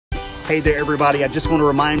Hey there, everybody. I just want to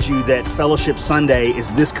remind you that Fellowship Sunday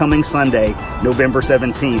is this coming Sunday, November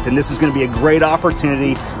 17th. And this is going to be a great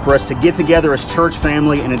opportunity for us to get together as church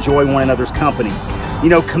family and enjoy one another's company. You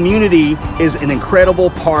know, community is an incredible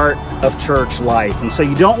part of church life. And so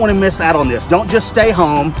you don't want to miss out on this. Don't just stay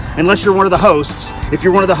home unless you're one of the hosts. If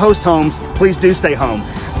you're one of the host homes, please do stay home.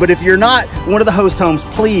 But if you're not one of the host homes,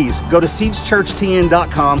 please go to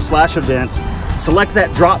seedschurchtn.com/events. Select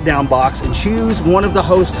that drop-down box and choose one of the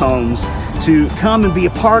host homes to come and be a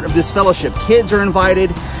part of this fellowship. Kids are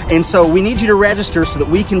invited, and so we need you to register so that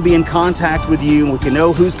we can be in contact with you and we can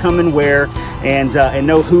know who's coming where and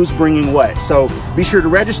know who's bringing what. So be sure to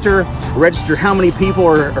register how many people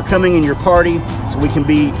are coming in your party so we can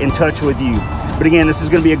be in touch with you. But again, this is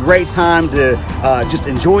going to be a great time to just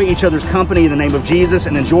enjoy each other's company in the name of Jesus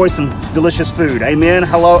and enjoy some delicious food. Amen.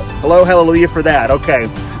 Hello, hallelujah for that. Okay.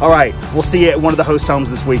 All right. We'll see you at one of the host homes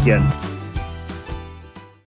this weekend.